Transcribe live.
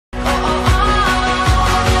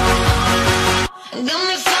Hey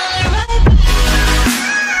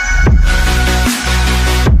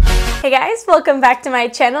guys, welcome back to my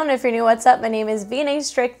channel, and if you're new, what's up? My name is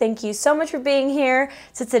vianney.strick. Thank you so much for being here.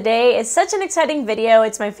 So today is such an exciting video.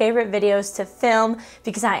 It's my favorite videos to film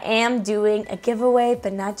because I am doing a giveaway,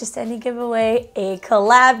 but not just any giveaway, a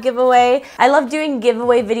collab giveaway. I love doing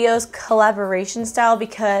giveaway videos collaboration style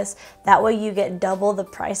because that way you get double the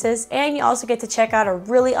prices, and you also get to check out a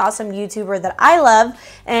really awesome YouTuber that I love,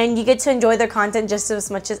 and you get to enjoy their content just as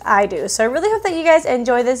much as I do. So I really hope that you guys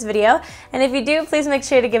enjoy this video, and if you do, please make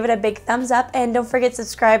sure to give it a big thumbs up, and don't forget to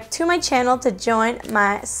subscribe to my channel to join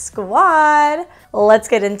my squad. Let's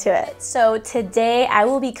get into it. So today I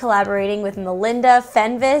will be collaborating with Melinda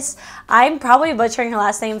Fenvis. I'm probably butchering her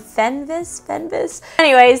last name, Fenvis.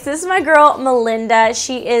 Anyways, this is my girl Melinda.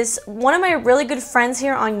 She is one of my really good friends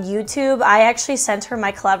here on YouTube. I actually sent her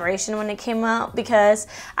my collaboration when it came out because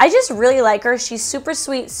I just really like her. She's super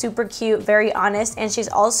sweet, super cute, very honest, and she's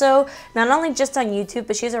also not only just on YouTube,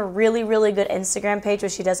 but she has a really good Instagram page where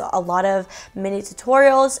she does a lot of mini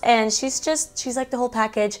tutorials, and she's like the whole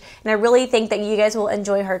package, and I really think that you guys will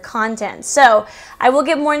enjoy her content. So I will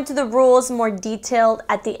get more into the rules, more detailed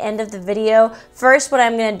at the end of the video. First, what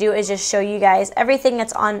I'm going to do is just show you guys everything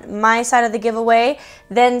that's on my side of the giveaway,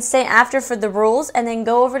 then stay after for the rules, and then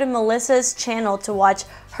go over to Melissa's channel to watch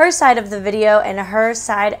her side of the video and her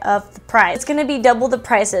side of the prize. It's going to be double the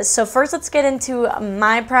prices. So first, let's get into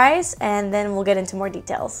my prize, and then we'll get into more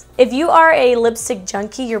details. If you are a lipstick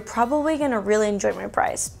junkie, you're probably going to really enjoy my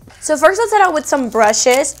prize. So first, let's head out with some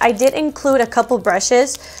brushes. I did include a couple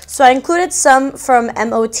brushes. So I included some from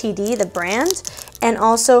MOTD, the brand, and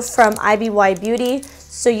also from IBY Beauty.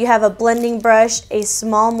 So you have a blending brush, a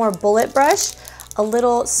small, more bullet brush, a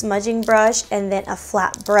little smudging brush, and then a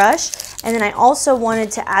flat brush. And then I also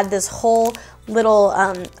wanted to add this whole little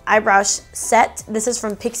eyebrow set. This is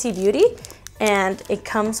from Pixie Beauty, and it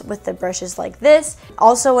comes with the brushes like this.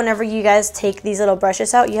 Also, whenever you guys take these little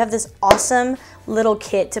brushes out, you have this awesome little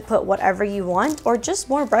kit to put whatever you want, or just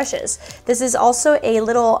more brushes. This is also a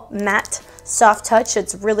little matte soft touch.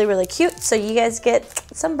 It's really cute. So you guys get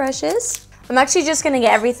some brushes. I'm actually just going to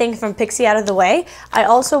get everything from Pixie out of the way. I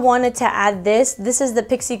also wanted to add this. This is the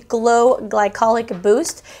Pixie Glow Glycolic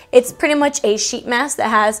Boost. It's pretty much a sheet mask that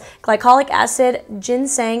has glycolic acid,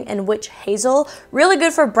 ginseng, and witch hazel. Really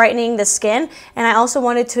good for brightening the skin. And I also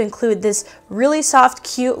wanted to include this really soft,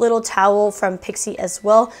 cute little towel from Pixie as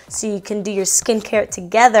well, so you can do your skincare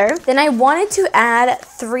together. Then I wanted to add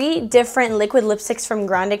 3 different liquid lipsticks from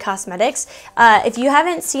Grande Cosmetics. If you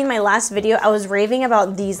haven't seen my last video, I was raving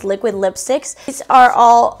about these liquid lipsticks. These are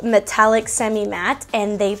all metallic semi-matte,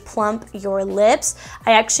 and they plump your lips.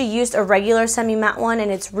 I actually used a regular semi-matte one,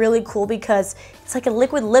 and it's really cool because it's like a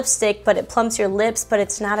liquid lipstick, but it plumps your lips, but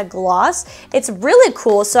it's not a gloss. It's really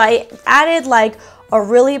cool. So I added like a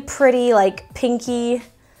really pretty like pinky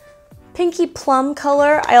plum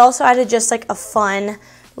color. I also added just like a fun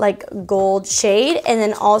like gold shade, and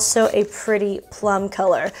then also a pretty plum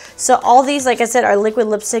color. So all these, like I said, are liquid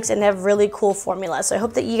lipsticks, and they have really cool formula. So I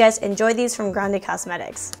hope that you guys enjoy these from Grande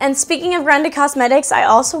Cosmetics. And speaking of Grande Cosmetics, I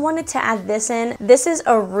also wanted to add this in. This is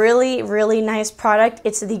a really nice product.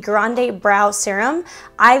 It's the Grande Brow Serum.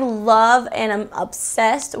 I love and I'm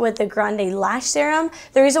obsessed with the Grande Lash Serum.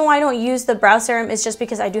 The reason why I don't use the brow serum is just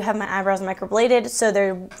because I do have my eyebrows microbladed, so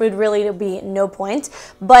there would really be no point.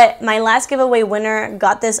 But my last giveaway winner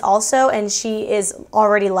got this also, and she is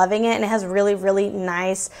already loving it, and it has really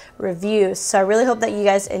nice reviews. So I really hope that you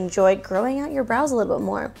guys enjoy growing out your brows a little bit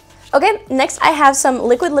more. Okay, next I have some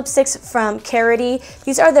liquid lipsticks from Carity.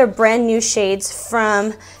 These are their brand new shades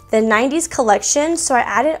from the 90s collection. So I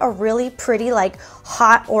added a really pretty like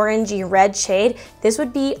hot orangey red shade. This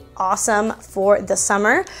would be awesome for the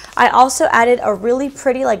summer. I also added a really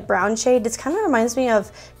pretty like brown shade. This kind of reminds me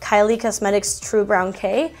of Kylie Cosmetics True Brown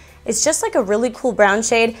K. It's just like a really cool brown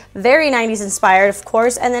shade, very 90s inspired, of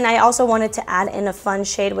course. And then I also wanted to add in a fun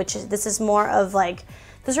shade, which is, this is more of like,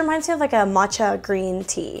 this reminds me of like a matcha green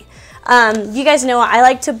tea. You guys know I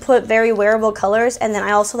like to put very wearable colors, and then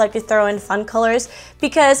I also like to throw in fun colors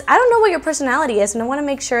because I don't know what your personality is, and I want to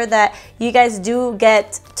make sure that you guys do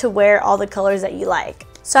get to wear all the colors that you like.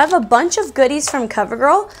 So I have a bunch of goodies from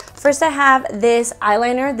CoverGirl. First, I have this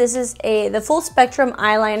eyeliner. This is the full spectrum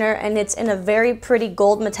eyeliner, and it's in a very pretty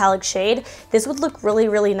gold metallic shade. This would look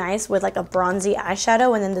really nice with like a bronzy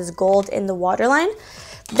eyeshadow, and then there's gold in the waterline.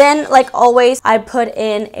 Then, like always, I put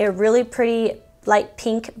in a really pretty light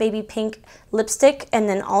pink, baby pink lipstick, and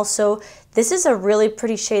then also this is a really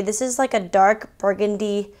pretty shade. This is like a dark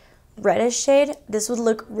burgundy reddish shade. This would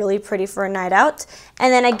look really pretty for a night out.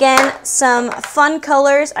 And then again, some fun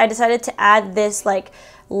colors. I decided to add this like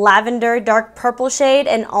lavender dark purple shade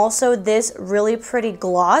and also this really pretty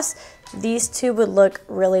gloss. These two would look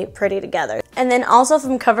really pretty together. And then also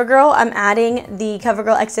from CoverGirl, I'm adding the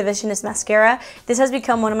CoverGirl Exhibitionist Mascara. This has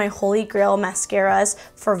become one of my holy grail mascaras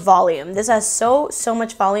for volume. This has so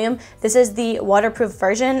much volume. This is the waterproof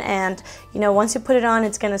version, and you know, once you put it on,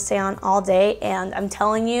 it's gonna stay on all day. And I'm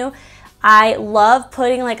telling you, I love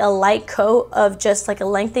putting like a light coat of just like a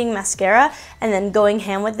lengthening mascara and then going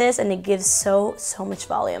ham with this, and it gives so much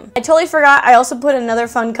volume. I totally forgot, I also put another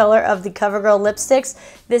fun color of the CoverGirl lipsticks.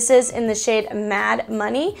 This is in the shade Mad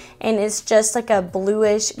Money, and it's just like a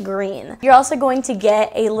bluish green. You're also going to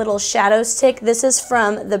get a little shadow stick. This is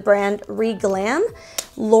from the brand Reglam,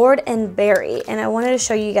 Lord and Berry, and I wanted to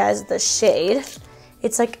show you guys the shade.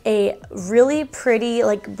 It's like a really pretty,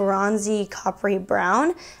 like bronzy, coppery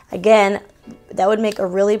brown. Again, that would make a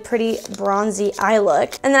really pretty bronzy eye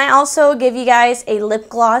look. And then I also give you guys a lip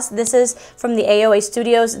gloss. This is from the AOA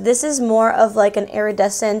Studios. This is more of like an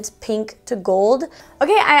iridescent pink to gold.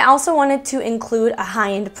 Okay, I also wanted to include a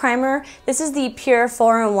high-end primer. This is the Pure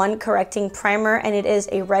 4-in-1 Correcting Primer, and it is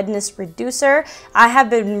a redness reducer. I have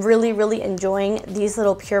been really enjoying these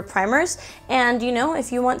little Pure primers. And you know,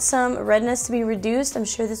 if you want some redness to be reduced, I'm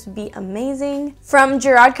sure this would be amazing. From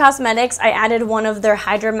Gerard Cosmetics, I added one of their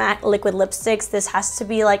Hydra Matte liquid lipsticks. This has to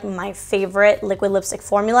be like my favorite liquid lipstick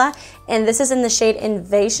formula. And this is in the shade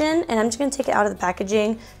Invasion, and I'm just gonna take it out of the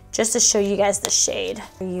packaging just to show you guys the shade.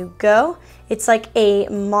 There you go. It's like a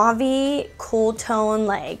mauve-y, cool tone,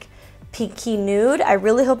 like pinky nude. I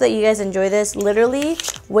really hope that you guys enjoy this. Literally,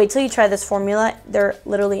 wait till you try this formula. They're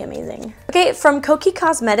literally amazing. Okay, from Kokie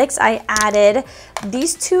Cosmetics, I added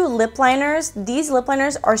these two lip liners. These lip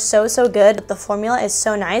liners are so good. The formula is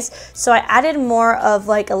so nice. So I added more of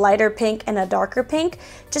like a lighter pink and a darker pink,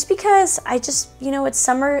 just because you know, it's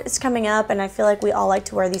summer, it's coming up, and I feel like we all like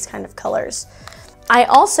to wear these kind of colors. I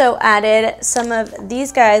also added some of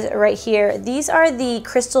these guys right here. These are the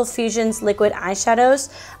Crystal Fusions liquid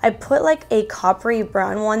eyeshadows. I put like a coppery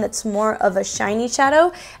brown one that's more of a shiny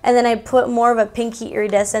shadow, and then I put more of a pinky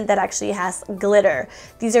iridescent that actually has glitter.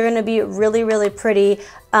 These are gonna be really pretty,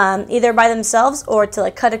 either by themselves or to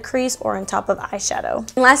like cut a crease or on top of eyeshadow.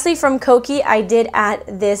 And lastly, from Kokie, I did add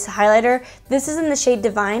this highlighter. This is in the shade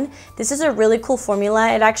Divine. This is a really cool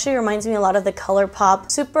formula. It actually reminds me a lot of the ColourPop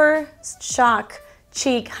Super Shock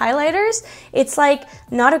cheek highlighters. It's like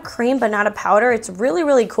not a cream but not a powder. It's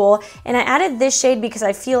really cool, and I added this shade because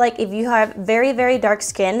I feel like if you have very dark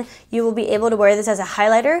skin, you will be able to wear this as a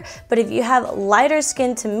highlighter, but if you have lighter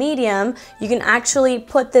skin to medium, you can actually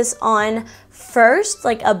put this on first,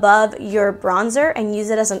 like above your bronzer, and use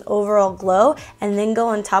it as an overall glow, and then go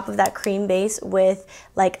on top of that cream base with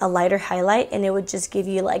like a lighter highlight, and it would just give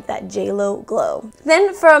you like that J-Lo glow.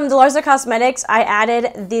 Then from Delarza Cosmetics, I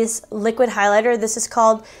added this liquid highlighter. This is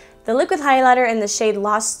called the liquid highlighter in the shade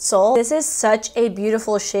Lost Soul. This is such a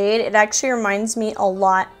beautiful shade. It actually reminds me a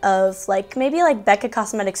lot of like maybe like Becca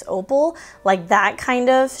Cosmetics Opal, like that kind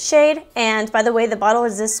of shade. And by the way, the bottle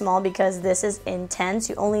is this small because this is intense.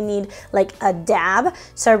 You only need like a dab.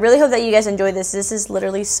 So I really hope that you guys enjoy this. This is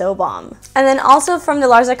literally so bomb. And then also from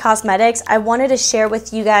Delarza Cosmetics, I wanted to share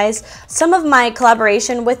with you guys some of my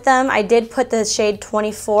collaboration with them. I did put the shade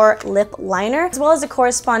 24 lip liner as well as the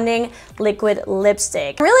corresponding liquid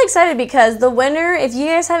lipstick. I'm really excited because the winner, if you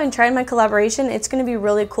guys haven't tried my collaboration, it's going to be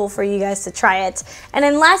really cool for you guys to try it. And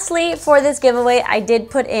then lastly, for this giveaway, I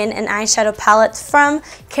did put in an eyeshadow palette from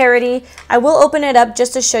Carity. I will open it up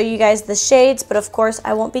just to show you guys the shades, but of course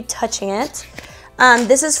I won't be touching it.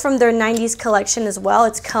 This is from their 90s collection as well.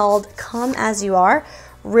 It's called Come As You Are.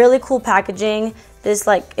 Really cool packaging. This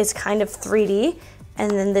like is kind of 3D.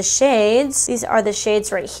 And then the shades, these are the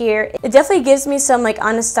shades right here. It definitely gives me some like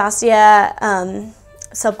Anastasia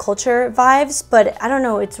subculture vibes, but I don't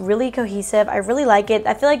know, it's really cohesive. I really like it.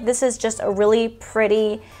 I feel like this is just a really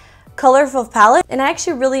pretty, colorful palette, and I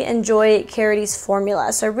actually really enjoy Carity's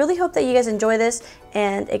formula. So I really hope that you guys enjoy this,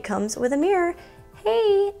 and it comes with a mirror.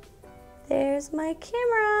 Hey, there's my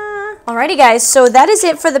camera. Alrighty guys, so that is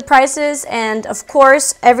it for the prices, and of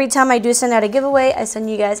course, every time I do send out a giveaway, I send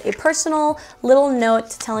you guys a personal little note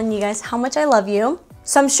telling you guys how much I love you.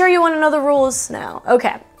 So I'm sure you want to know the rules now.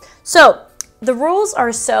 Okay, so the rules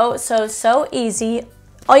are so easy.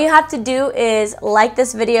 All you have to do is like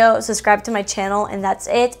this video, subscribe to my channel, and that's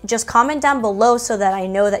it. Just comment down below so that I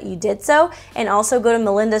know that you did so. And also go to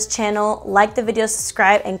Melinda's channel, like the video,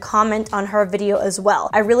 subscribe, and comment on her video as well.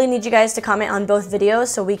 I really need you guys to comment on both videos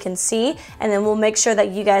so we can see, and then we'll make sure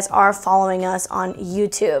that you guys are following us on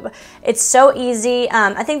YouTube. It's so easy.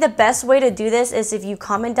 I think the best way to do this is if you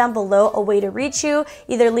comment down below a way to reach you.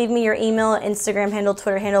 Either leave me your email, Instagram handle,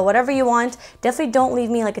 Twitter handle, whatever you want. Definitely don't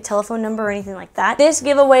leave me like a telephone number or anything like that. This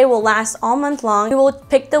giveaway will last all month long. We will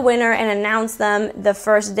pick the winner and announce them the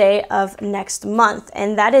first day of next month.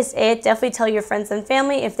 And that is it. Definitely tell your friends and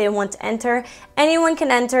family if they want to enter. Anyone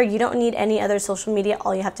can enter. You don't need any other social media.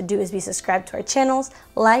 All you have to do is be subscribed to our channels,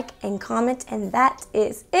 like and comment, and that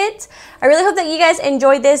is it. I really hope that you guys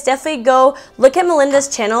enjoyed this. Definitely go look at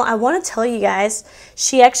Melinda's channel. I want to tell you guys,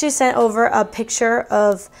 she actually sent over a picture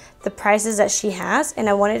of the prizes that she has, and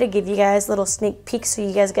I wanted to give you guys little sneak peeks so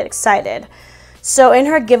you guys get excited. So in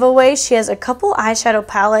her giveaway, she has a couple eyeshadow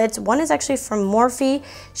palettes. One is actually from Morphe.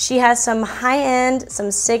 She has some high-end, some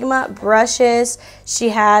Sigma brushes. She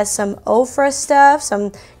has some Ofra stuff,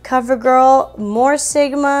 some CoverGirl, more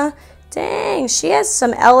Sigma. Dang, she has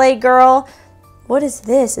some LA Girl. What is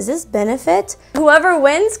this? Is this Benefit? Whoever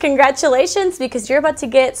wins, congratulations, because you're about to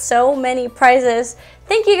get so many prizes.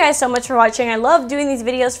 Thank you guys so much for watching. I love doing these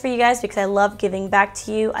videos for you guys because I love giving back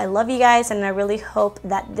to you. I love you guys, and I really hope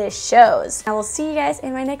that this shows. I will see you guys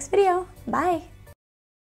in my next video. Bye.